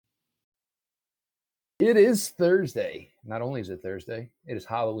It is Thursday. Not only is it Thursday, it is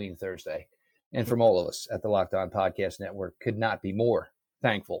Halloween Thursday. And from all of us at the Locked On Podcast Network, could not be more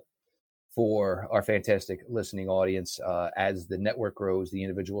thankful for our fantastic listening audience. As the network grows, the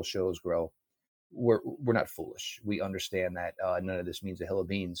individual shows grow. We're not foolish. We understand that none of this means a hill of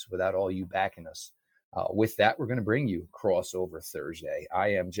beans without all you backing us. With that, we're going to bring you Crossover Thursday. I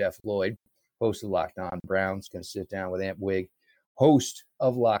am Jeff Lloyd, host of Locked On Browns. Going to sit down with Ant Wig, host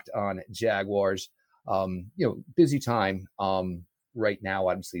of Locked On Jaguars. Busy time right now,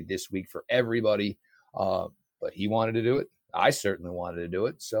 obviously this week for everybody, but he wanted to do it. I certainly wanted to do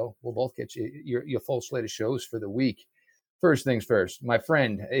it. So we'll both get you your full slate of shows for the week. First things first, my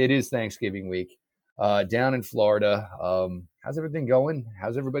friend, it is Thanksgiving week down in Florida. How's everything going?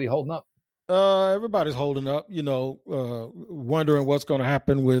 How's everybody holding up? Everybody's holding up, wondering what's going to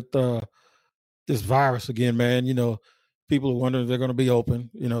happen with this virus again, man. People are wondering if they're going to be open,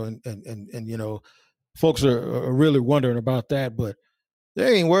 and folks are really wondering about that, but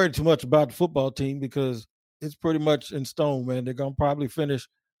they ain't worried too much about the football team because it's pretty much in stone, man. They're going to probably finish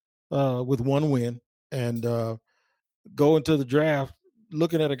with one win and go into the draft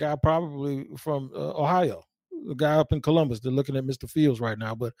looking at a guy probably from Ohio, a guy up in Columbus. They're looking at Mr. Fields right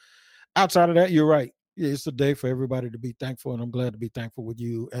now. But outside of that, you're right. It's a day for everybody to be thankful, and I'm glad to be thankful with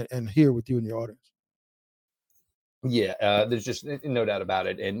you and here with you in the audience. Yeah, there's just no doubt about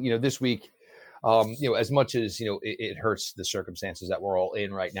it. And, this week, as much as, it hurts the circumstances that we're all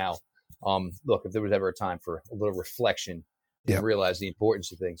in right now. Look, if there was ever a time for a little reflection and realize the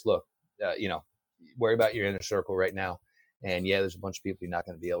importance of things, look, worry about your inner circle right now. And there's a bunch of people you're not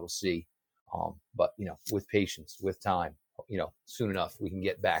going to be able to see. But, with patience, with time, soon enough, we can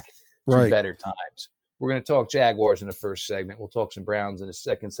get back to better times. We're going to talk Jaguars in the first segment. We'll talk some Browns in the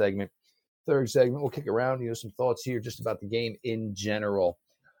second segment. Third segment, we'll kick around, some thoughts here just about the game in general.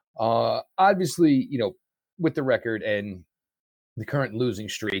 Obviously, with the record and the current losing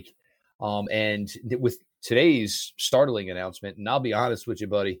streak, and with today's startling announcement, and I'll be honest with you,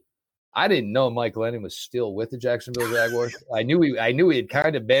 buddy, I didn't know Mike Glennon was still with the Jacksonville Jaguars. I knew he had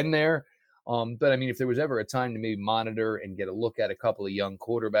kind of been there, but I mean, if there was ever a time to maybe monitor and get a look at a couple of young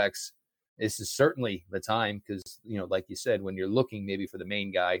quarterbacks, this is certainly the time because, like you said, when you're looking maybe for the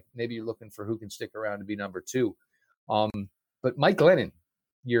main guy, maybe you're looking for who can stick around to be number two. But Mike Glennon,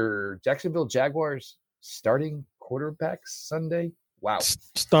 your Jacksonville Jaguars starting quarterback Sunday. Wow.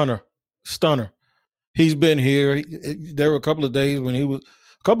 Stunner. He's been here. There were a couple of days when a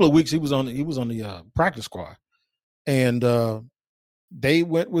couple of weeks he was on the practice squad. And they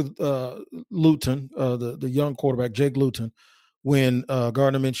went with Luton, the young quarterback, Jake Luton, when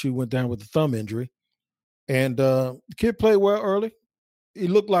Gardner Minshew went down with a thumb injury. And the kid played well early. He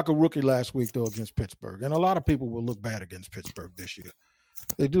looked like a rookie last week, though, against Pittsburgh. And a lot of people will look bad against Pittsburgh this year.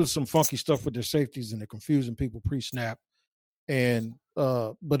 They do some funky stuff with their safeties, and they're confusing people pre-snap. And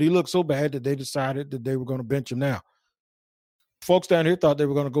but he looked so bad that they decided that they were going to bench him now. Folks down here thought they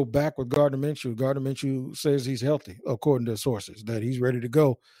were going to go back with Gardner Minshew. Gardner Minshew says he's healthy, according to sources, that he's ready to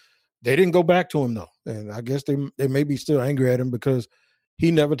go. They didn't go back to him, though. And I guess they may be still angry at him because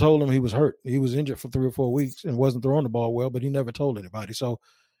he never told them he was hurt. He was injured for 3 or 4 weeks and wasn't throwing the ball well, but he never told anybody. So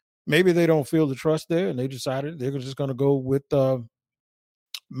maybe they don't feel the trust there, and they decided they're just going to go with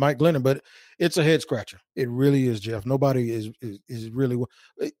Mike Glennon. But it's a head scratcher. It really is, Jeff. Nobody is really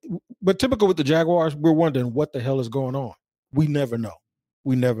 – but typical with the Jaguars, we're wondering what the hell is going on. We never know.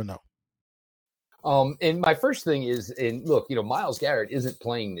 And my first thing is, and look, Myles Garrett isn't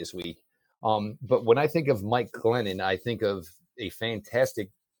playing this week. But when I think of Mike Glennon, I think of a fantastic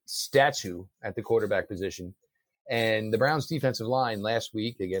statue at the quarterback position. And the Browns defensive line last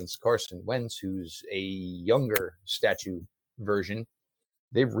week against Carson Wentz, who's a younger statue version,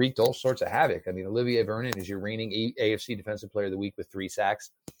 they've wreaked all sorts of havoc. I mean, Olivier Vernon is your reigning AFC Defensive Player of the Week with 3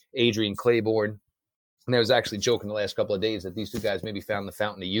 sacks. Adrian Claiborne. And I was actually joking the last couple of days that these two guys maybe found the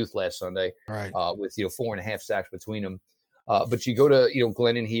fountain of youth last Sunday, with 4.5 sacks between them. But you go to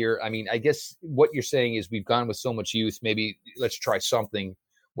Glennon here. I mean, I guess what you're saying is we've gone with so much youth. Maybe let's try something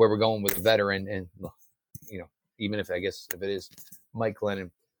where we're going with a veteran, and even if it is Mike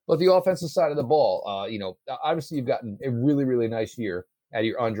Glennon. But the offensive side of the ball, obviously you've gotten a really, really nice year out of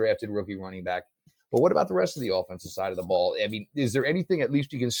your undrafted rookie running back. But what about the rest of the offensive side of the ball? I mean, is there anything at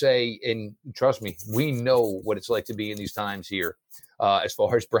least you can say, and trust me, we know what it's like to be in these times here as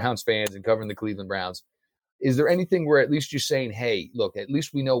far as Browns fans and covering the Cleveland Browns. Is there anything where at least you're saying, hey, look, at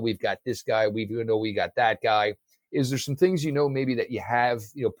least we know we've got this guy, we know we got that guy. Is there some things maybe that you have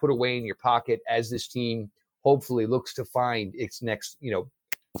put away in your pocket as this team hopefully looks to find its next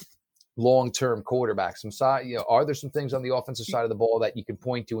long-term quarterback? Are there some things on the offensive side of the ball that you can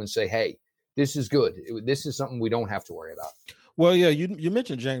point to and say, hey, this is good. This is something we don't have to worry about. Well, yeah, you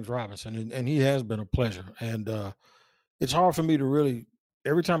mentioned James Robinson, and he has been a pleasure. And it's hard for me to really,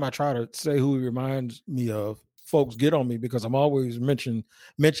 every time I try to say who he reminds me of, folks get on me because I'm always mentioning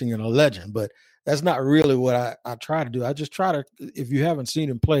a legend. But that's not really what I try to do. I just try to, if you haven't seen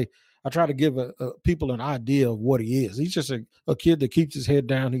him play, I try to give people an idea of what he is. He's just a kid that keeps his head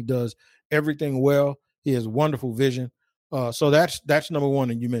down. He does everything well. He has wonderful vision. So that's number one,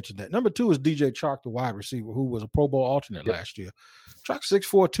 and you mentioned that. Number two is DJ Chark, the wide receiver, who was a Pro Bowl alternate last year. Chark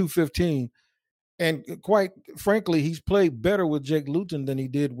 6'4", 215, and quite frankly, he's played better with Jake Luton than he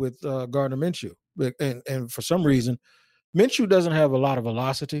did with Gardner Minshew. And for some reason, Minshew doesn't have a lot of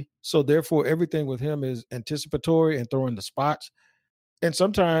velocity, so therefore everything with him is anticipatory and throwing the spots. And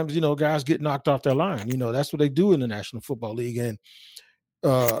sometimes, guys get knocked off their line. That's what they do in the National Football League. And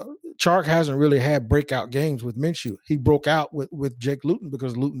Chark hasn't really had breakout games with Minshew. He broke out with Jake Luton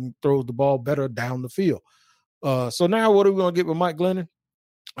because Luton throws the ball better down the field. So now what are we going to get with Mike Glennon?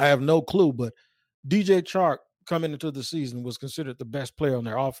 I have no clue, but DJ Chark coming into the season was considered the best player on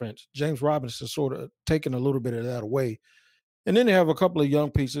their offense. James Robinson sort of taken a little bit of that away. And then they have a couple of young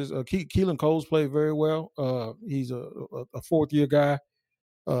pieces. Keelan Cole's played very well. He's a fourth-year guy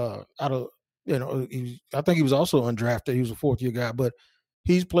out of, I think he was also undrafted. He was a fourth-year guy, but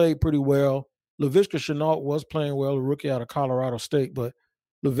he's played pretty well. Laviska Shenault was playing well, a rookie out of Colorado State, but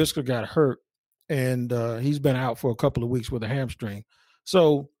Laviska got hurt, and he's been out for a couple of weeks with a hamstring.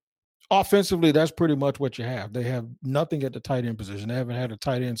 So offensively, that's pretty much what you have. They have nothing at the tight end position. They haven't had a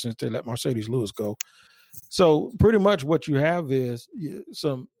tight end since they let Mercedes Lewis go. So pretty much what you have is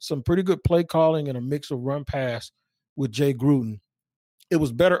some pretty good play calling and a mix of run pass with Jay Gruden. It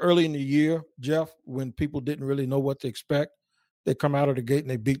was better early in the year, Jeff, when people didn't really know what to expect. They come out of the gate and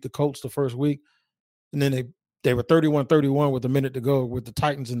they beat the Colts the first week. And then they were 31-31 with a minute to go with the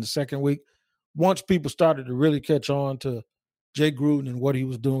Titans in the second week. Once people started to really catch on to Jay Gruden and what he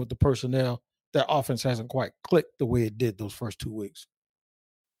was doing with the personnel, that offense hasn't quite clicked the way it did those first 2 weeks.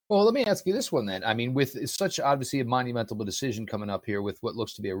 Well, let me ask you this one then. I mean, with such obviously a monumental decision coming up here with what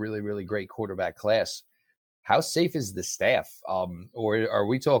looks to be a really, really great quarterback class, how safe is the staff? Or are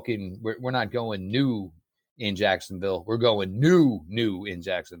we talking, we're not going new in Jacksonville. We're going new in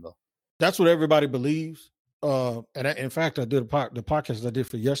Jacksonville. That's what everybody believes. In fact, I did the podcast I did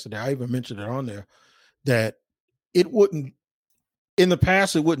for yesterday. I even mentioned it on there that it wouldn't, in the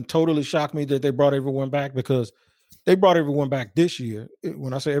past, it wouldn't totally shock me that they brought everyone back because they brought everyone back this year.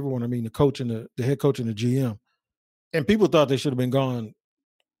 When I say everyone, I mean the coach and the head coach and the GM. And people thought they should have been gone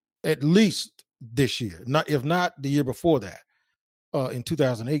at least this year, if not the year before that, in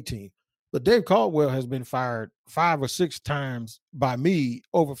 2018. But Dave Caldwell has been fired 5 or 6 times by me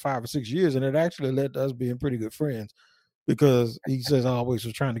over 5 or 6 years, and it actually led to us being pretty good friends because he says I always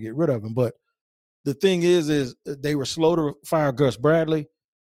was trying to get rid of him. But the thing is they were slow to fire Gus Bradley.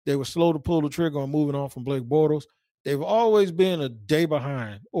 They were slow to pull the trigger on moving on from Blake Bortles. They've always been a day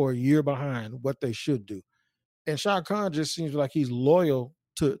behind or a year behind what they should do. And Shad Khan just seems like he's loyal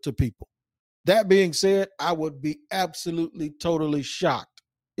to people. That being said, I would be absolutely, totally shocked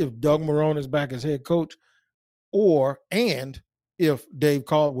if Doug Marrone is back as head coach and if Dave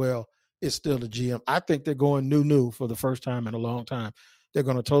Caldwell is still the GM. I think they're going new for the first time in a long time. They're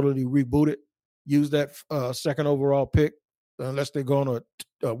going to totally reboot it, use that second overall pick, unless they go on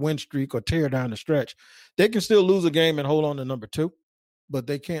a win streak or tear down the stretch. They can still lose a game and hold on to number 2, but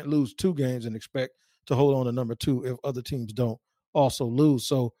they can't lose 2 games and expect to hold on to number 2 if other teams don't also lose.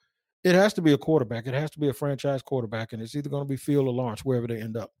 So it has to be a quarterback. It has to be a franchise quarterback, and it's either going to be Field or Lawrence, wherever they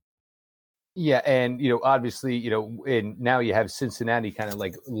end up. Yeah, and, obviously, and now you have Cincinnati kind of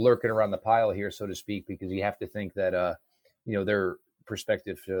like lurking around the pile here, so to speak, because you have to think that, their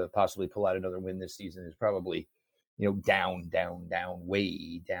perspective to possibly pull out another win this season is probably, down,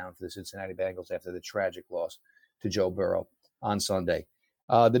 way down for the Cincinnati Bengals after the tragic loss to Joe Burrow on Sunday.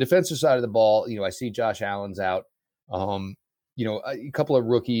 The defensive side of the ball, I see Josh Allen's out. A couple of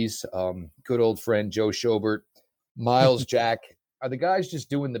rookies, good old friend Joe Schobert, Miles Jack. Are the guys just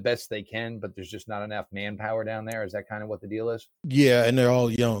doing the best they can, but there's just not enough manpower down there? Is that kind of what the deal is? Yeah, and they're all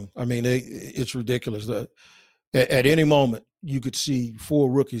young. I mean, it's ridiculous. At any moment, you could see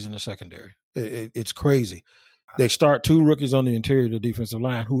 4 rookies in the secondary. It's crazy. They start 2 rookies on the interior of the defensive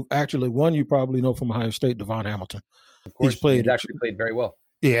line, who actually, one you probably know from Ohio State, Devon Hamilton. Of course, he's actually played very well.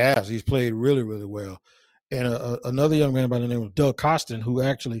 He has. He's played really, really well. And another young man by the name of Doug Costin, who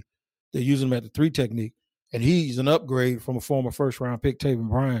actually they use him at the 3 technique, and he's an upgrade from a former first-round pick, Taven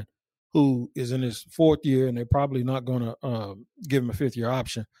Bryan, who is in his 4th year, and they're probably not going to give him a 5th-year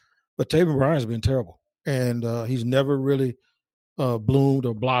option. But Taven Bryan's been terrible, and he's never really bloomed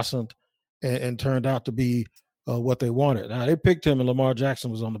or blossomed. and turned out to be what they wanted. Now, they picked him and Lamar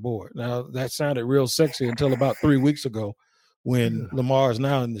Jackson was on the board. Now, that sounded real sexy until about 3 weeks ago when Lamar is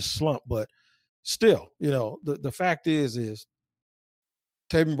now in this slump. But still, the fact is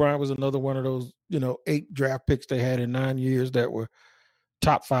Taven Bryan was another one of those, 8 draft picks they had in 9 years that were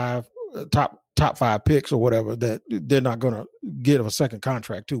top five picks or whatever that they're not going to get a second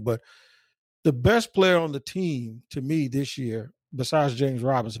contract to. But the best player on the team to me this year, besides James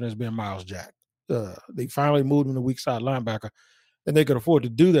Robinson, has been Myles Jack. They finally moved him to weak side linebacker, and they could afford to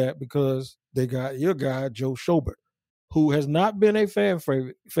do that because they got your guy, Joe Schobert, who has not been a fan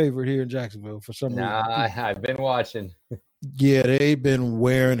favorite here in Jacksonville for some reason. I've been watching. Yeah, they've been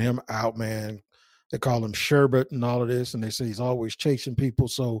wearing him out, man. They call him Sherbert and all of this, and they say he's always chasing people.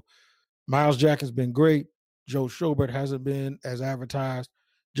 So Myles Jack has been great. Joe Schobert hasn't been as advertised.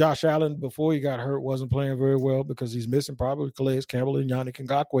 Josh Allen, before he got hurt, wasn't playing very well because he's missing probably Calais Campbell and Yannick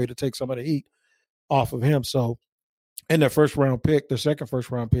Ngakoue to take some of the heat off of him. So in their the second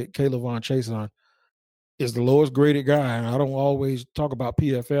first-round pick, Caleb Von Chason is the lowest graded guy. And I don't always talk about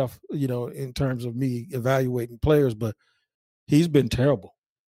PFF, in terms of me evaluating players, but he's been terrible.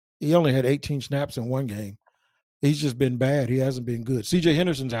 He only had 18 snaps in one game. He's just been bad. He hasn't been good. C.J.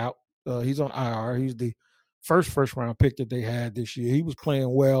 Henderson's out. He's on IR. He's the first-round pick that they had this year. He was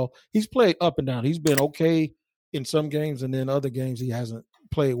playing well. He's played up and down. He's been okay in some games, and then other games he hasn't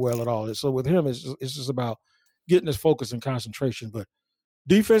played well at all. So with him, it's just about getting his focus and concentration. But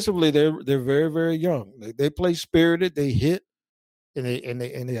defensively, they're very, very young. They play spirited. They hit, and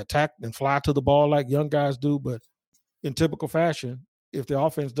they attack and fly to the ball like young guys do. But in typical fashion, if the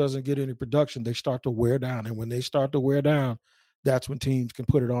offense doesn't get any production, they start to wear down. And when they start to wear down, that's when teams can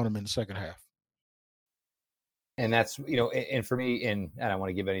put it on them in the second half. And that's, and for me, and I don't want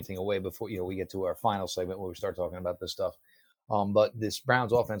to give anything away before, we get to our final segment where we start talking about this stuff. But this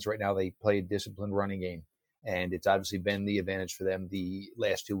Browns offense right now, they play a disciplined running game. And it's obviously been the advantage for them the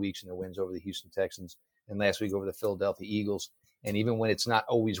last 2 weeks in their wins over the Houston Texans and last week over the Philadelphia Eagles. And even when it's not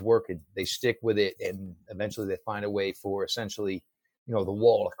always working, they stick with it. And eventually they find a way for essentially, the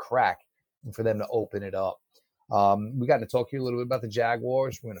wall to crack and for them to open it up. We got to talk here a little bit about the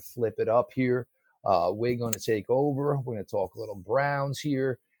Jaguars. We're going to flip it up here. We're going to take over. We're going to talk a little Browns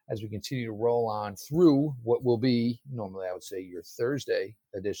here as we continue to roll on through what will be, normally I would say, your Thursday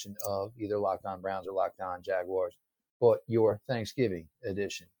edition of either Locked On Browns or Locked On Jaguars, but your Thanksgiving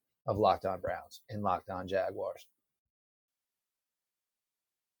edition of Locked On Browns and Locked On Jaguars.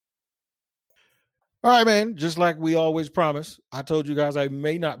 All right, man. Just like we always promise, I told you guys I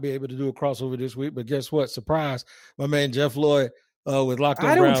may not be able to do a crossover this week, but guess what? Surprise. My man Jeff Lloyd with Locked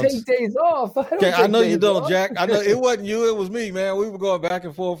On Browns. I don't take days off. I know you don't, Jack. I know it wasn't you. It was me, man. We were going back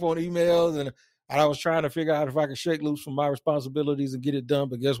and forth on emails, and I was trying to figure out if I could shake loose from my responsibilities and get it done.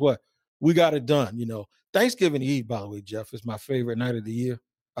 But guess what? We got it done. Thanksgiving Eve, by the way, Jeff, is my favorite night of the year.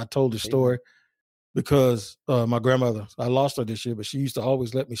 I told the story because my grandmother, I lost her this year, but she used to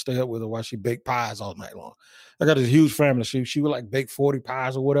always let me stay up with her while she baked pies all night long. I got this huge family. She would like bake 40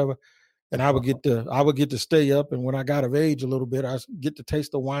 pies or whatever. And I would get to stay up. And when I got of age a little bit, I get to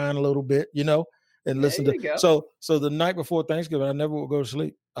taste the wine a little bit, and listen to. So the night before Thanksgiving, I never would go to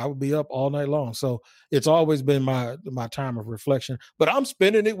sleep. I would be up all night long. So it's always been my time of reflection. But I'm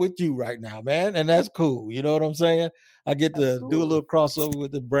spending it with you right now, man, and that's cool. You know what I'm saying? I get to do a little crossover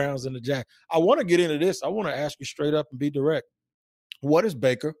with the Browns and the Jacks. I want to get into this. I want to ask you straight up and be direct. What is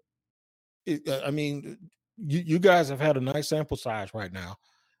Baker? I mean, you guys have had a nice sample size right now.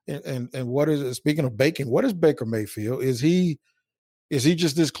 And what is it? Speaking of bacon, what is Baker Mayfield? Is he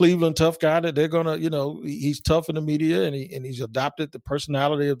just this Cleveland tough guy that they're gonna, he's tough in the media and he's adopted the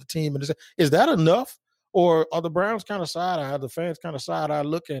personality of the team? And is that enough, or are the Browns kind of side-eye, the fans kind of side-eye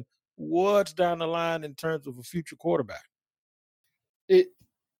looking what's down the line in terms of a future quarterback? It's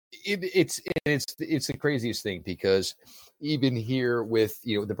the craziest thing because even here with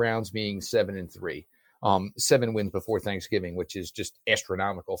the Browns being 7-3. 7 wins before Thanksgiving, which is just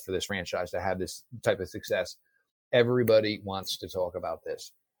astronomical for this franchise to have this type of success. Everybody wants to talk about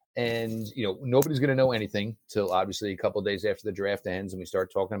this. And, nobody's going to know anything till obviously a couple of days after the draft ends and we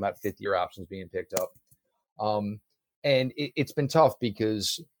start talking about fifth-year options being picked up. And it's been tough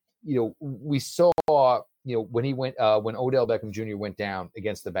because, we saw, when he went, when Odell Beckham Jr. went down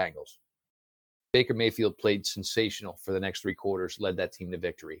against the Bengals, Baker Mayfield played sensational for the next 3 quarters, led that team to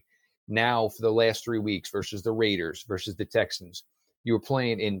victory. Now, for the last 3 weeks versus the Raiders, versus the Texans, you were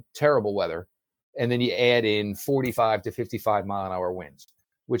playing in terrible weather, and then you add in 45 to 55 mile-an-hour winds,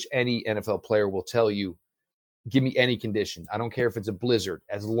 which any NFL player will tell you, give me any condition. I don't care if it's a blizzard.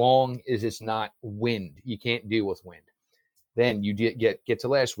 As long as it's not wind, you can't deal with wind. Then you get to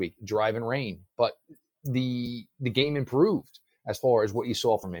last week, driving rain, but the game improved as far as what you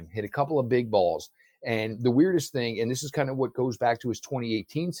saw from him. Hit a couple of big balls. And the weirdest thing, and this is kind of what goes back to his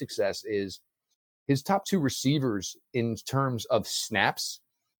 2018 success, is his top two receivers in terms of snaps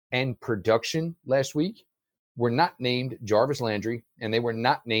and production last week were not named Jarvis Landry, and they were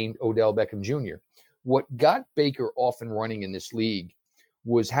not named Odell Beckham Jr. What got Baker off and running in this league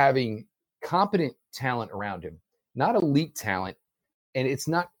was having competent talent around him, not elite talent. And it's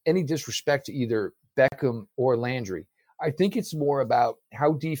not any disrespect to either Beckham or Landry. I think it's more about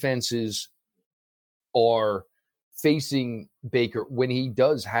how defenses are facing Baker when he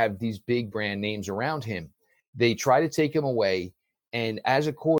does have these big brand names around him. They try to take him away. And as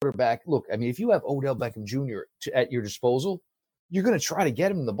a quarterback, look, I mean, if you have Odell Beckham Jr. At your disposal, you're going to try to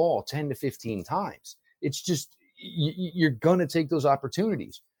get him the ball 10 to 15 times. It's just, you're going to take those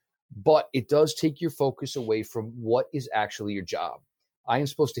opportunities. But it does take your focus away from what is actually your job. I am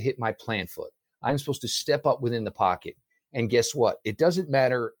supposed to hit my plant foot. I'm supposed to step up within the pocket. And guess what? It doesn't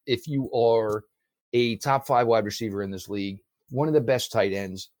matter if you are a top 5 wide receiver in this league, one of the best tight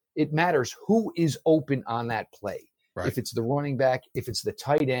ends. It matters who is open on that play. Right. If it's the running back, if it's the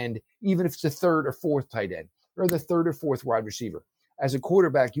tight end, even if it's the third or fourth tight end, or the third or fourth wide receiver. As a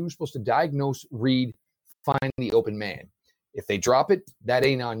quarterback, you're supposed to diagnose, read, find the open man. If they drop it, that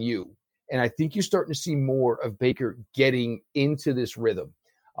ain't on you. And I think you're starting to see more of Baker getting into this rhythm.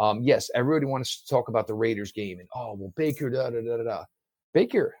 Yes, everybody wants to talk about the Raiders game and, Baker, da-da-da-da-da.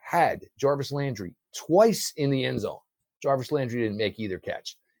 Baker had Jarvis Landry twice in the end zone. Jarvis Landry didn't make either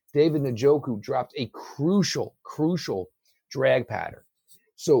catch. David Njoku dropped a crucial drag pattern.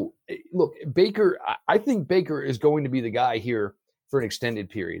 So, look, Baker, I think Baker is going to be the guy here for an extended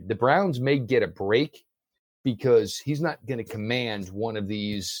period. The Browns may get a break because he's not going to command one of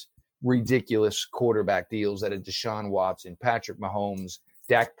these ridiculous quarterback deals that a Deshaun Watson, Patrick Mahomes,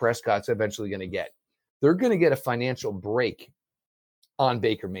 Dak Prescott's eventually going to get. They're going to get a financial break on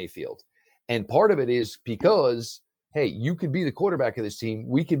Baker Mayfield. And part of it is because, hey, you could be the quarterback of this team.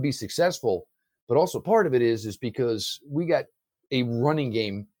 We could be successful. But also part of it is because we got a running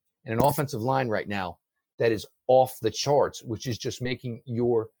game and an offensive line right now that is off the charts, which is just making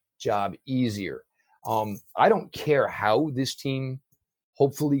your job easier. I don't care how this team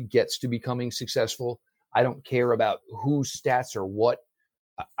hopefully gets to becoming successful. I don't care about whose stats are what.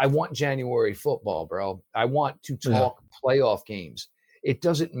 I want January football, bro. I want to talk playoff games. It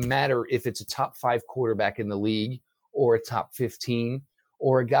doesn't matter if it's a top 5 quarterback in the league or a top 15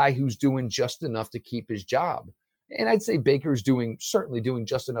 or a guy who's doing just enough to keep his job. And I'd say Baker's certainly doing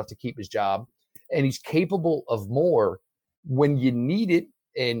just enough to keep his job. And he's capable of more when you need it.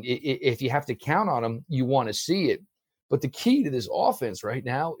 And if you have to count on him, you want to see it. But the key to this offense right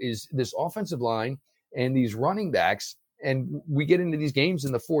now is this offensive line and these running backs. And we get into these games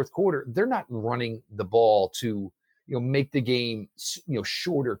in the fourth quarter, they're not running the ball to, make the game,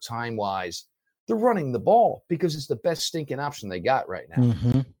 shorter time-wise. They're running the ball because it's the best stinking option they got right now.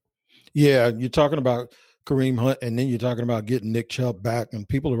 Mm-hmm. Yeah, you're talking about Kareem Hunt, and then you're talking about getting Nick Chubb back. And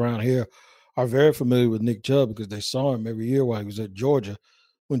people around here are very familiar with Nick Chubb because they saw him every year while he was at Georgia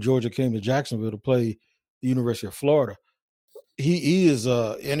when Georgia came to Jacksonville to play the University of Florida. He is,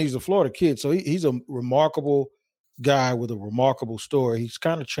 and he's a Florida kid, so he's a remarkable guy with a remarkable story. He's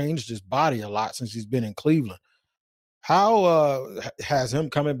kind of changed his body a lot since he's been in Cleveland. How has him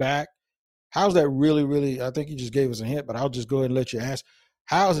coming back? How's that really, really? I think you just gave us a hint, but I'll just go ahead and let you ask.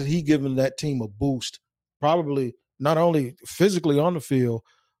 How is he giving that team a boost? Probably not only physically on the field,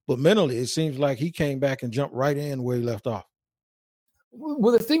 but mentally. It seems like he came back and jumped right in where he left off.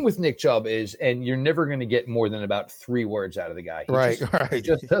 Well, the thing with Nick Chubb is, and you're never going to get more than about 3 words out of the guy. He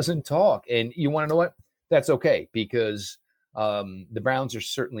just doesn't talk. And you want to know what? That's okay, because the Browns are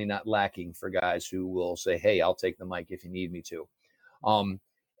certainly not lacking for guys who will say, hey, I'll take the mic if you need me to.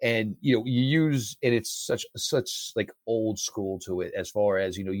 And, you use, and it's such like old school to it as far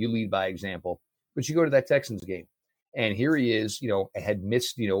as, you lead by example, but you go to that Texans game and here he is, had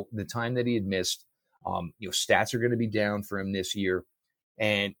missed, the time that he had missed. Stats are going to be down for him this year.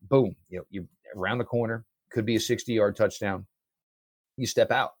 And boom, you around the corner, could be a 60-yard touchdown. You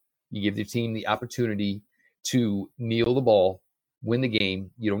step out, you give the team the opportunity to kneel the ball, win the game.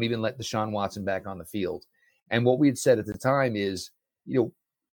 You don't even let Deshaun Watson back on the field. And what we had said at the time is,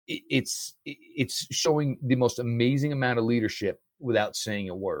 it's showing the most amazing amount of leadership without saying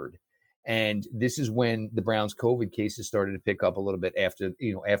a word. And this is when the Browns COVID cases started to pick up a little bit after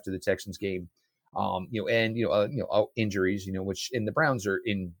the Texans game. Injuries, which in the Browns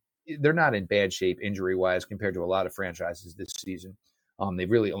they're not in bad shape injury wise compared to a lot of franchises this season.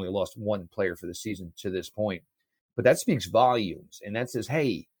 They've really only lost one player for the season to this point. but that speaks volumes. And that says,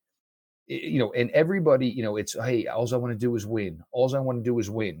 hey, and everybody, it's, hey, all I want to do is win. All I want to do is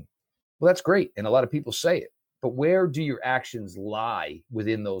win. Well, that's great. And a lot of people say it. But where do your actions lie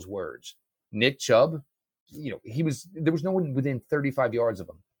within those words? Nick Chubb, there was no one within 35 yards of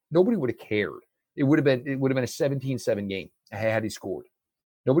him. Nobody would have cared. It would have been a 17-7 game had he scored.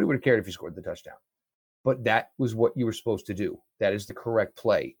 Nobody would have cared if he scored the touchdown. But that was what you were supposed to do. That is the correct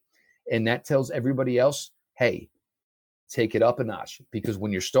play. And that tells everybody else, hey, take it up a notch. Because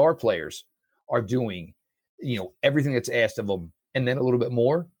when your star players are doing, everything that's asked of them and then a little bit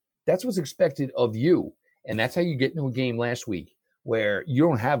more, that's what's expected of you. And that's how you get into a game last week where you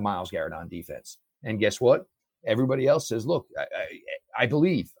don't have Myles Garrett on defense. And guess what? Everybody else says, look, I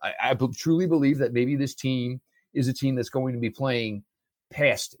believe, I truly believe that maybe this team is a team that's going to be playing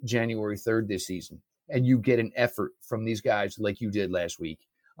past January 3rd this season. And you get an effort from these guys like you did last week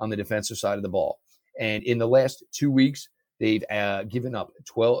on the defensive side of the ball. And in the last 2 weeks, they've given up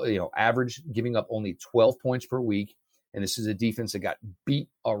 12, average giving up only 12 points per week. And this is a defense that got beat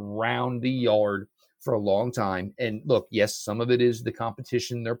around the yard for a long time. And look, yes, some of it is the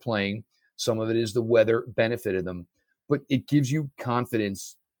competition they're playing. Some of it is the weather benefited them. But it gives you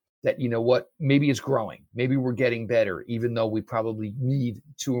confidence that, maybe it's growing. Maybe we're getting better, even though we probably need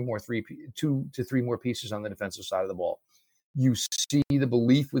two to three more pieces on the defensive side of the ball. You see the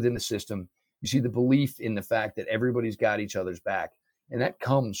belief within the system. You see the belief in the fact that everybody's got each other's back. And that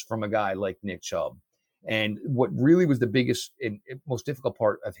comes from a guy like Nick Chubb. And what really was the biggest and most difficult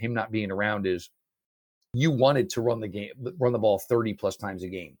part of him not being around is you wanted to run the ball 30 plus times a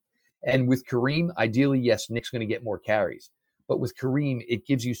game. And with Kareem, ideally, yes, Nick's going to get more carries. But with Kareem, it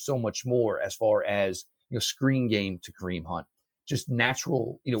gives you so much more as far as, screen game to Kareem Hunt. Just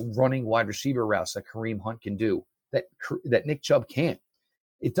natural, running wide receiver routes that Kareem Hunt can do that Nick Chubb can't.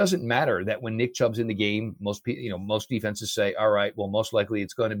 It doesn't matter that when Nick Chubb's in the game, most defenses say, all right, well, most likely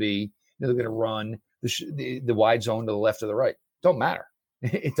it's going to be, they're going to run the wide zone to the left or the right. Don't matter.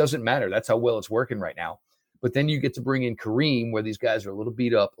 It doesn't matter. That's how well it's working right now. But then you get to bring in Kareem where these guys are a little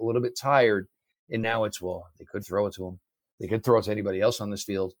beat up, a little bit tired. And now it's, well, they could throw it to him. They could throw it to anybody else on this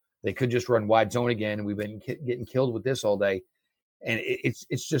field. They could just run wide zone again. And we've been getting killed with this all day. And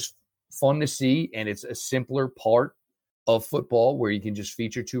it's just fun to see. And it's a simpler part of football where you can just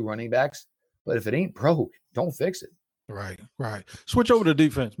feature two running backs. But if it ain't broke, don't fix it. Right. Switch over to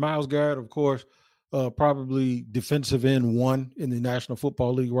defense. Myles Garrett, of course, probably defensive end one in the National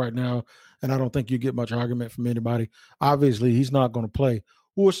Football League right now. And I don't think you get much argument from anybody. Obviously, he's not going to play.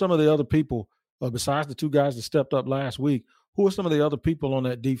 Who are some of the other people, besides the two guys that stepped up last week, who are some of the other people on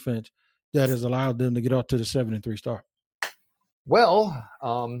that defense that has allowed them to get up to the 7-3 start? Well,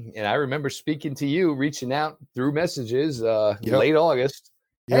 and I remember speaking to you, reaching out through messages late August.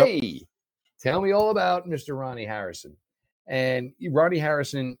 Yep. Hey, tell me all about Mr. Ronnie Harrison. And Ronnie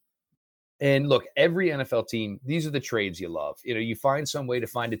Harrison, and look, every NFL team, these are the trades you love. You find some way to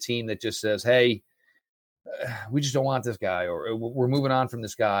find a team that just says, hey, we just don't want this guy, or we're moving on from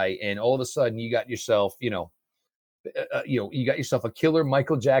this guy. And all of a sudden you got yourself, you got yourself a killer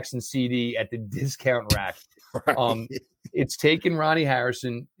Michael Jackson CD at the discount rack. Right. It's taken Ronnie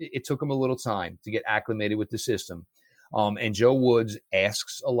Harrison. It took him a little time to get acclimated with the system. And Joe Woods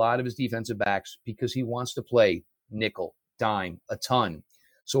asks a lot of his defensive backs because he wants to play nickel, dime, a ton.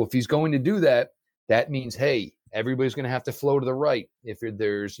 So if he's going to do that, that means, hey, everybody's going to have to flow to the right if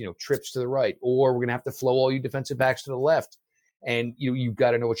there's, trips to the right, or we're going to have to flow all you defensive backs to the left. And you've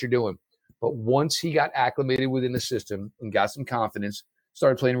got to know what you're doing. But once he got acclimated within the system and got some confidence,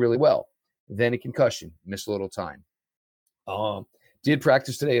 started playing really well. Then a concussion, missed a little time. Did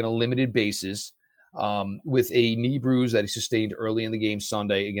practice today on a limited basis with a knee bruise that he sustained early in the game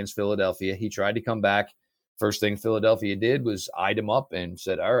Sunday against Philadelphia. He tried to come back. First thing Philadelphia did was eyed him up and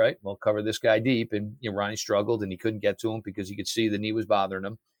said, all right, we'll cover this guy deep. And Ronnie struggled and he couldn't get to him because he could see the knee was bothering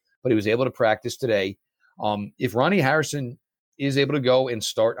him. But he was able to practice today. If Ronnie Harrison is able to go and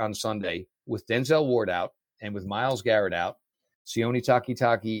start on Sunday with Denzel Ward out and with Myles Garrett out, Sione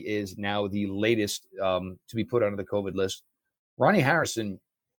Takitaki is now the latest to be put onto the COVID list. Ronnie Harrison,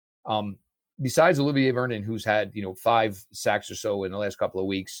 besides Olivier Vernon, who's had 5 sacks or so in the last couple of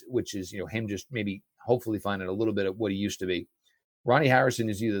weeks, which is him just maybe hopefully finding a little bit of what he used to be. Ronnie Harrison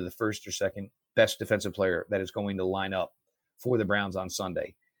is either the first or second best defensive player that is going to line up for the Browns on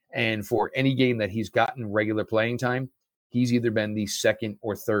Sunday. And for any game that he's gotten regular playing time, he's either been the second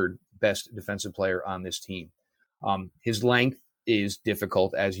or third best defensive player on this team. His length is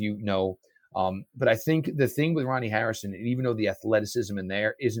difficult, as you know. But I think the thing with Ronnie Harrison, and even though the athleticism in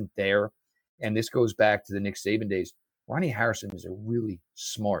there isn't there, and this goes back to the Nick Saban days, Ronnie Harrison is a really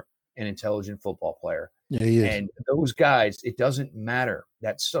smart and intelligent football player. Yeah, he is. And those guys, it doesn't matter.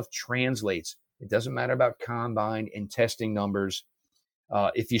 That stuff translates. It doesn't matter about combine and testing numbers.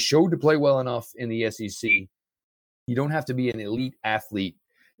 If you showed to play well enough in the SEC, you don't have to be an elite athlete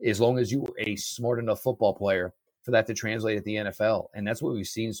as long as you were a smart enough football player for that to translate at the NFL. And that's what we've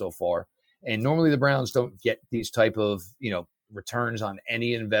seen so far. And normally the Browns don't get these type of, returns on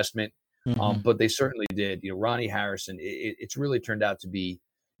any investment, but they certainly did. Ronnie Harrison, it's really turned out to be,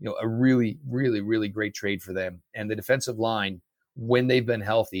 a really, really, really great trade for them. And the defensive line, when they've been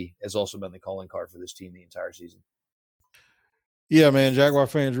healthy, has also been the calling card for this team the entire season. Yeah, man, Jaguar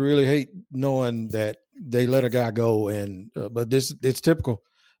fans really hate knowing that they let a guy go, and but it's typical.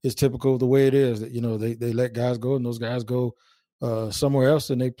 It's typical of the way it is that they let guys go, and those guys go somewhere else,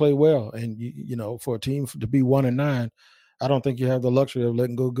 and they play well. And for a team to be 1-9, I don't think you have the luxury of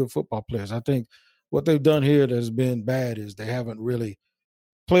letting go good football players. I think what they've done here that has been bad is they haven't really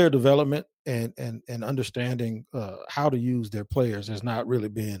player development and understanding how to use their players has not really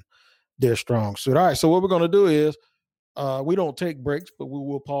been their strong suit. All right, so what we're going to do is. We don't take breaks, but we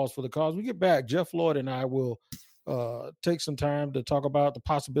will pause for the cause. We get back, Jeff Lloyd and I will take some time to talk about the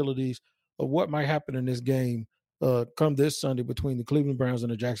possibilities of what might happen in this game come this Sunday between the Cleveland Browns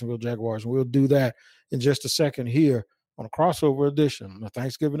and the Jacksonville Jaguars. And we'll do that in just a second here on a crossover edition, a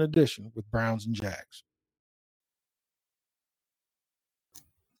Thanksgiving edition with Browns and Jags.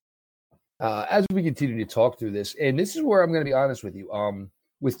 As we continue to talk through this, and this is where I'm going to be honest with you,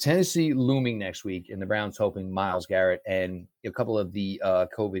 with Tennessee looming next week and the Browns hoping Myles Garrett and a couple of the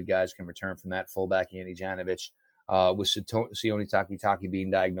COVID guys can return from that, fullback Andy Janovich, with Sione Takitaki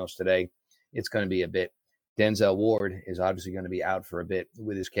being diagnosed today, it's going to be a bit. Denzel Ward is obviously going to be out for a bit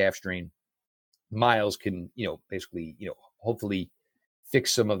with his calf strain. Myles can, basically, hopefully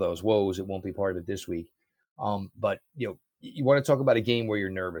fix some of those woes. It won't be part of it this week. But, you want to talk about a game where you're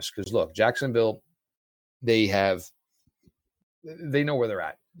nervous because, look, Jacksonville, they know where they're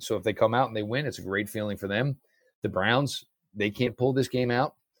at. So if they come out and they win, it's a great feeling for them. The Browns, they can't pull this game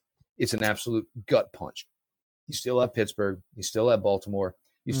out. It's an absolute gut punch. You still have Pittsburgh. You still have Baltimore.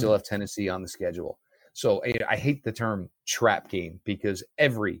 You still have Tennessee on the schedule. So I hate the term trap game because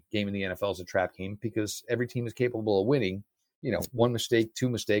every game in the NFL is a trap game because every team is capable of winning. One mistake, two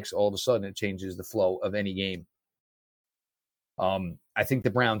mistakes, all of a sudden it changes the flow of any game. I think the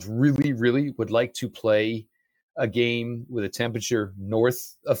Browns really, really would like to play a game with a temperature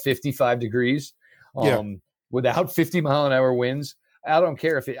north of 55 degrees without 50-mile-an-hour winds. I don't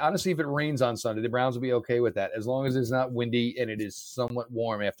care if it rains on Sunday, the Browns will be okay with that as long as it's not windy and it is somewhat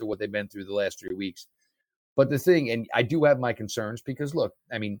warm after what they've been through the last 3 weeks. But the thing, and I do have my concerns because, look,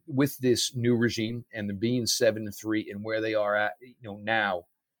 I mean, with this new regime and them being 7-3 and where they are at, now,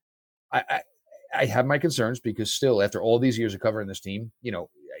 I have my concerns because still, after all these years of covering this team,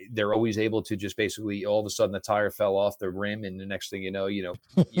 they're always able to just basically all of a sudden the tire fell off the rim, and the next thing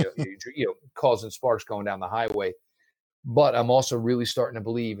causing sparks going down the highway. But I'm also really starting to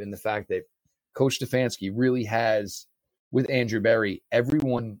believe in the fact that Coach Stefanski really has, with Andrew Berry,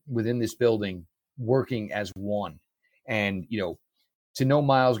 everyone within this building working as one. And to know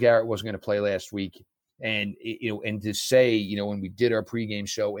Myles Garrett wasn't going to play last week, and and to say when we did our pregame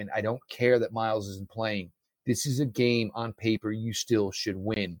show, and I don't care that Myles isn't playing. This is a game on paper you still should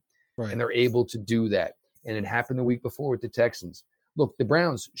win. Right. And they're able to do that. And it happened the week before with the Texans. Look, the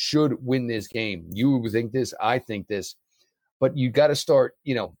Browns should win this game. You think this, I think this. But you got to start,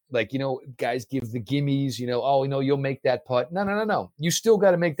 guys give the gimmies, you'll make that putt. No. You still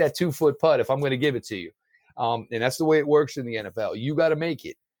got to make that 2-foot putt if I'm going to give it to you. And that's the way it works in the NFL. You got to make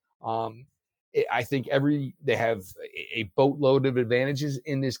it. I think they have a boatload of advantages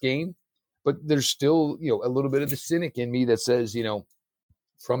in this game. But there's still, a little bit of the cynic in me that says,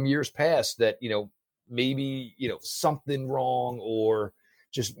 from years past that, maybe, something wrong or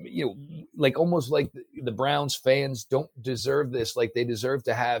just, almost like the Browns fans don't deserve this. Like they deserve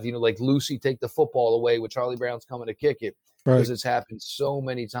to have, like Lucy take the football away with Charlie Brown's coming to kick it because it's happened so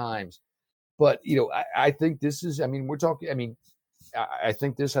many times. But, I think this is, I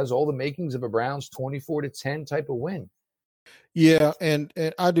think this has all the makings of a Browns 24-10 type of win. Yeah, and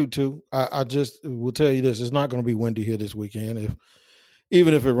I do too. I just will tell you this: it's not going to be windy here this weekend.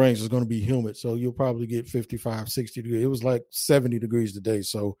 Even if it rains, it's going to be humid, so you'll probably get 55, 60 degrees. It was like 70 degrees today,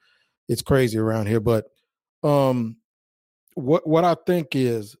 so it's crazy around here. But what I think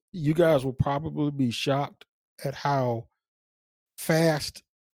is you guys will probably be shocked at how fast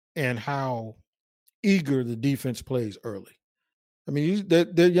and how eager the defense plays early. I mean,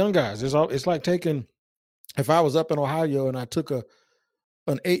 they're young guys. It's like taking – if I was up in Ohio and I took a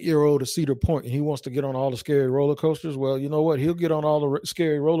an 8-year-old at Cedar Point and he wants to get on all the scary roller coasters, well, you know what? He'll get on all the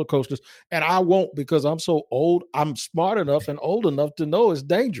scary roller coasters, and I won't because I'm so old. I'm smart enough and old enough to know it's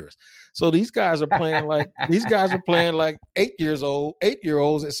dangerous. So these guys are playing like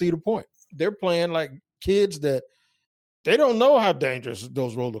 8-year-olds at Cedar Point. They're playing like kids that they don't know how dangerous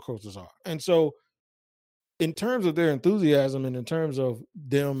those roller coasters are. And so in terms of their enthusiasm and in terms of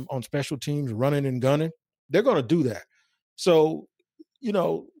them on special teams running and gunning, they're going to do that. So,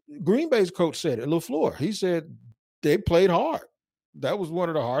 Green Bay's coach said it, LaFleur. He said they played hard. That was one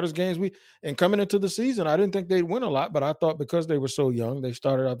of the hardest games and coming into the season, I didn't think they'd win a lot, but I thought because they were so young, they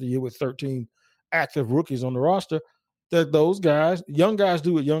started out the year with 13 active rookies on the roster, that those guys, young guys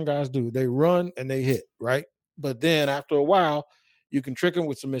do what young guys do. They run and they hit, right? But then after a while, you can trick them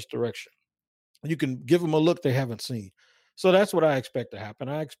with some misdirection. You can give them a look they haven't seen. So that's what I expect to happen.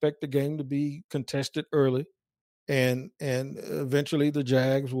 I expect the game to be contested early, and eventually the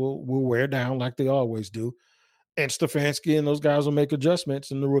Jags will wear down like they always do. And Stefanski and those guys will make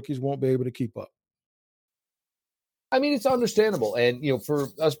adjustments, and the rookies won't be able to keep up. I mean, it's understandable. And, for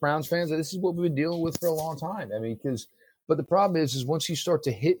us Browns fans, this is what we've been dealing with for a long time. I mean, but the problem is once you start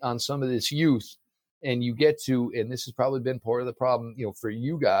to hit on some of this youth and you get to, and this has probably been part of the problem, for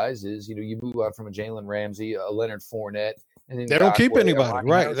you guys is, you move on from a Jalen Ramsey, a Leonard Fournette. And then they don't keep anybody,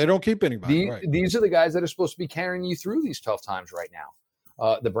 right? They don't keep anybody, right? These are the guys that are supposed to be carrying you through these tough times right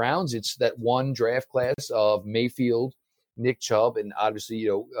now. The Browns, it's that one draft class of Mayfield, Nick Chubb, and obviously,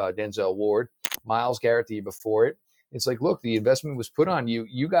 Denzel Ward, Myles Garrett the year before it. It's like, look, the investment was put on you.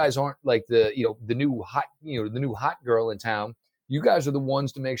 You guys aren't like the new hot girl in town. You guys are the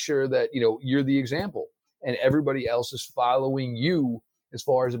ones to make sure that, you're the example, and everybody else is following you as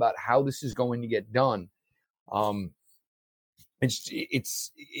far as about how this is going to get done.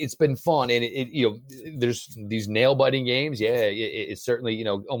 It's been fun, and there's these nail biting games. Yeah, it certainly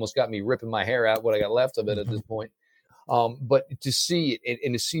almost got me ripping my hair out what I got left of it at this point. But to see it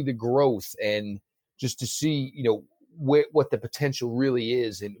and to see the growth and just to see what the potential really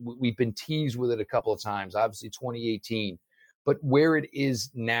is, and we've been teased with it a couple of times. Obviously, 2018, but where it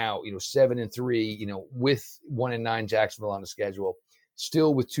is now, 7-3, with 1-9 Jacksonville on the schedule,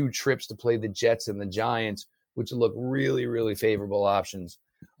 still with 2 trips to play the Jets and the Giants, which look really, really favorable options.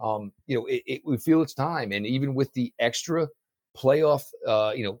 We feel it's time. And even with the extra playoff,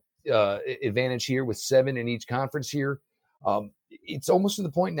 advantage here with 7 in each conference here, it's almost to the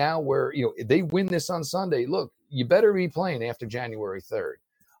point now where, if they win this on Sunday, look, you better be playing after January 3rd.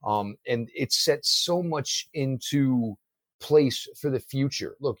 And it sets so much into place for the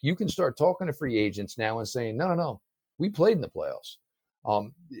future. Look, you can start talking to free agents now and saying, no, we played in the playoffs.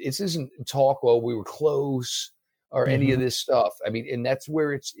 This isn't talk, well, we were close or any of this stuff. I mean, and that's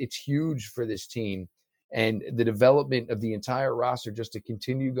where it's huge for this team and the development of the entire roster just to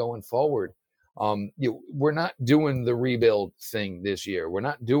continue going forward. We're not doing the rebuild thing this year. We're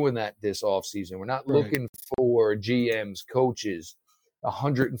not doing that this offseason. We're not looking for GMs, coaches,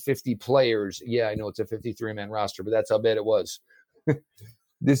 150 players. Yeah, I know it's a 53-man roster, but that's how bad it was.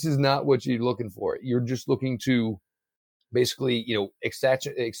 This is not what you're looking for. You're just looking to basically,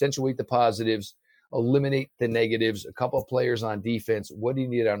 accentuate the positives, eliminate the negatives, a couple of players on defense. What do you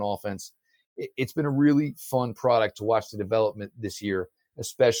need on offense? It's been a really fun product to watch the development this year,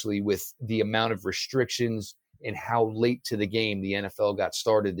 especially with the amount of restrictions and how late to the game the NFL got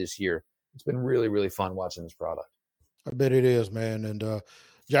started this year. It's been really, really fun watching this product. I bet it is, man. And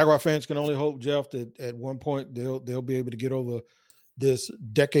Jaguar fans can only hope, Jeff, that at one point they'll be able to get over this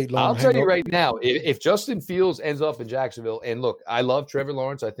decade-long I'll tell you right now, if Justin Fields ends up in Jacksonville, and look, I love Trevor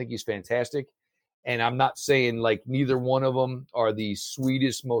Lawrence. I think he's fantastic. And I'm not saying like neither one of them are the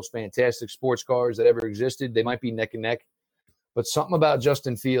sweetest, most fantastic sports cars that ever existed. They might be neck and neck. But something about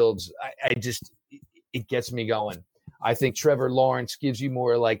Justin Fields, it gets me going. I think Trevor Lawrence gives you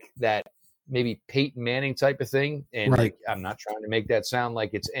more like that maybe Peyton Manning type of thing. And like, I'm not trying to make that sound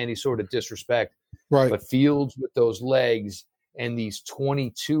like it's any sort of disrespect. Right. But Fields with those legs and these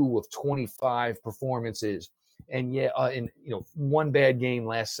 22 of 25 performances. And one bad game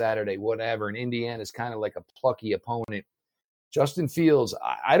last Saturday, whatever. And Indiana's kind of like a plucky opponent. Justin Fields,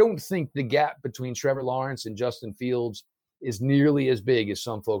 I don't think the gap between Trevor Lawrence and Justin Fields is nearly as big as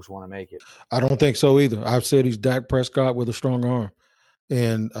some folks want to make it. I don't think so either. I've said he's Dak Prescott with a strong arm.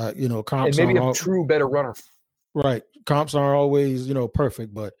 And, comps and maybe a true better runner. Right. Comps aren't always,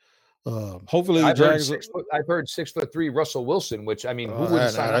 perfect, but hopefully I've heard 6'3" Russell Wilson, which, I mean, who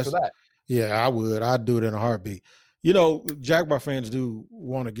wouldn't sign up for that? Yeah, I would. I'd do it in a heartbeat. Jaguar fans do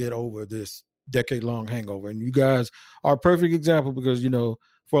want to get over this decade-long hangover. And you guys are a perfect example because,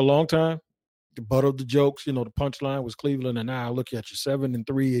 for a long time, the butt of the jokes. The punchline was Cleveland, and now look at you,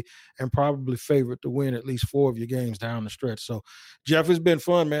 7-3, and probably favorite to win at least 4 of your games down the stretch. So, Jeff, it's been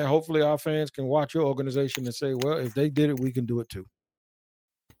fun, man. Hopefully our fans can watch your organization and say, well, if they did it, we can do it too.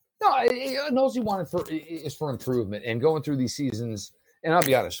 No, and all you want is for improvement. And going through these seasons, and I'll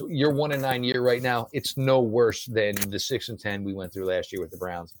be honest, your 1-9 year right now, it's no worse than the 6-10 we went through last year with the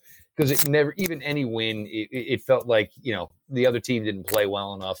Browns. Because it never, even any win, it felt like, the other team didn't play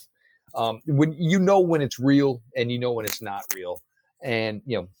well enough. When it's real and when it's not real. And,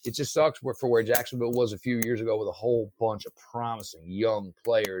 it just sucks for where Jacksonville was a few years ago with a whole bunch of promising young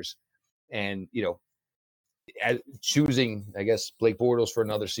players. And, choosing, I guess, Blake Bortles for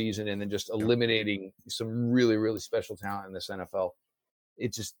another season and then just eliminating some really, really special talent in this NFL.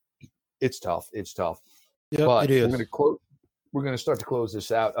 It's tough. It's tough. Yeah, but it is. We're going to start to close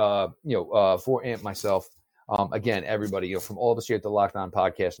this out. For Ant, myself, again, everybody, from all of us here at the Locked On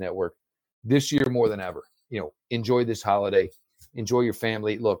Podcast Network, this year more than ever, enjoy this holiday, enjoy your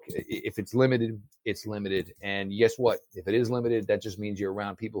family. Look, if it's limited, it's limited. And guess what? If it is limited, that just means you're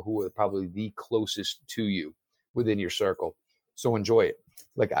around people who are probably the closest to you within your circle. So enjoy it.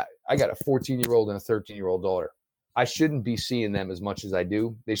 Like I got a 14-year-old and a 13-year-old daughter. I shouldn't be seeing them as much as I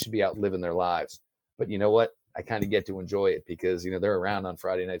do. They should be out living their lives. But you know what? I kind of get to enjoy it because, they're around on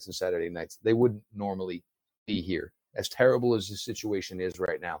Friday nights and Saturday nights. They wouldn't normally be here. As terrible as the situation is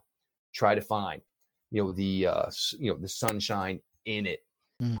right now, try to find, the sunshine in it.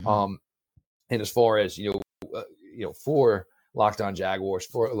 Mm-hmm. And as far as, for Locked On Jaguars,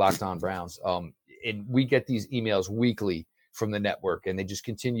 for Locked On Browns, and we get these emails weekly from the network, and they just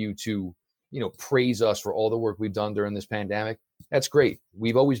continue to, praise us for all the work we've done during this pandemic. That's great.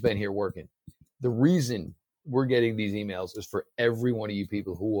 We've always been here working. The reason we're getting these emails is for every one of you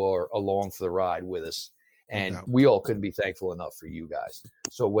people who are along for the ride with us. And we all couldn't be thankful enough for you guys.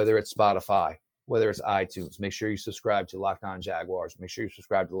 So whether it's Spotify, whether it's iTunes, make sure you subscribe to Locked On Jaguars. Make sure you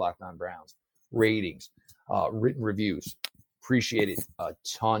subscribe to Locked On Browns. Ratings, written reviews. Appreciate it a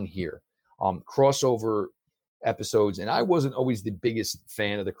ton here. Crossover episodes. And I wasn't always the biggest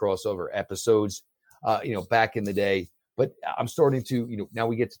fan of the crossover episodes, back in the day. But I'm starting to, now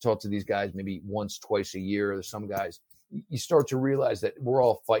we get to talk to these guys maybe once, twice a year. There's some guys. You start to realize that we're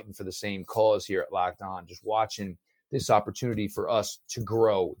all fighting for the same cause here at Locked On, just watching this opportunity for us to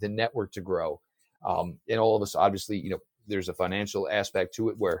grow, the network to grow. And all of us, obviously, there's a financial aspect to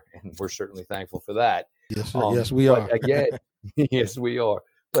it and we're certainly thankful for that. Yes, sir. Yes, we are. Again, yes, we are.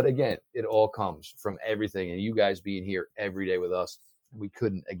 But again, it all comes from everything. And you guys being here every day with us, we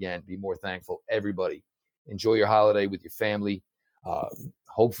couldn't, again, be more thankful. Everybody, enjoy your holiday with your family.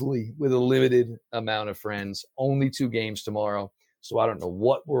 Hopefully with a limited amount of friends. Only 2 games tomorrow. So I don't know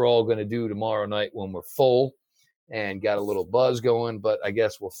what we're all going to do tomorrow night when we're full and got a little buzz going, but I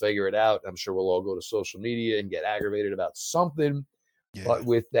guess we'll figure it out. I'm sure we'll all go to social media and get aggravated about something. Yeah. But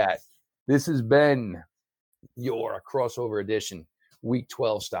with that, this has been your crossover edition, Week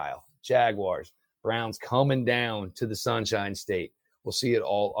 12 style. Jaguars, Browns coming down to the Sunshine State. We'll see it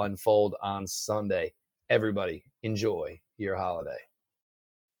all unfold on Sunday. Everybody, enjoy your holiday.